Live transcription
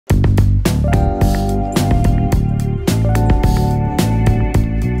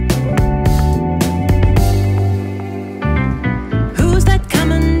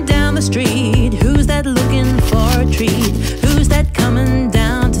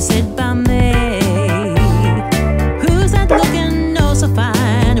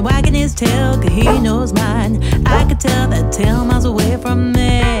10 miles away from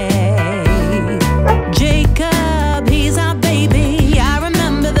me. Jacob, he's our baby. I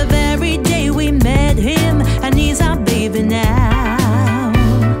remember the very day we met him, and he's our baby now.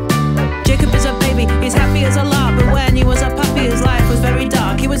 Jacob is a baby, he's happy as a lark, but when he was a puppy his life was very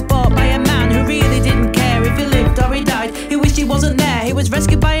dark. He was bought by a man who really didn't care if he lived or he died. He wished he wasn't there. He was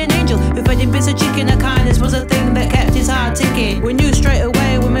rescued by an angel who fed him bits of chicken. A kindness was a thing that kept his heart ticking. We knew straight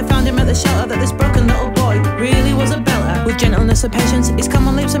away when we found him at the shelter that this broken little boy really was a belter. With gentleness and patience, he's come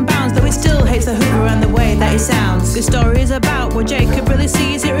on leaps and bounds, though he still hates the hoover and the way that he sounds. This story is about what Jacob really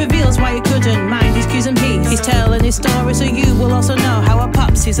sees. It reveals why he couldn't mind his Q's and P's. He's telling his story so you will also know how a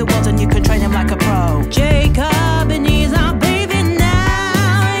pup sees a world and you can train him like a pro.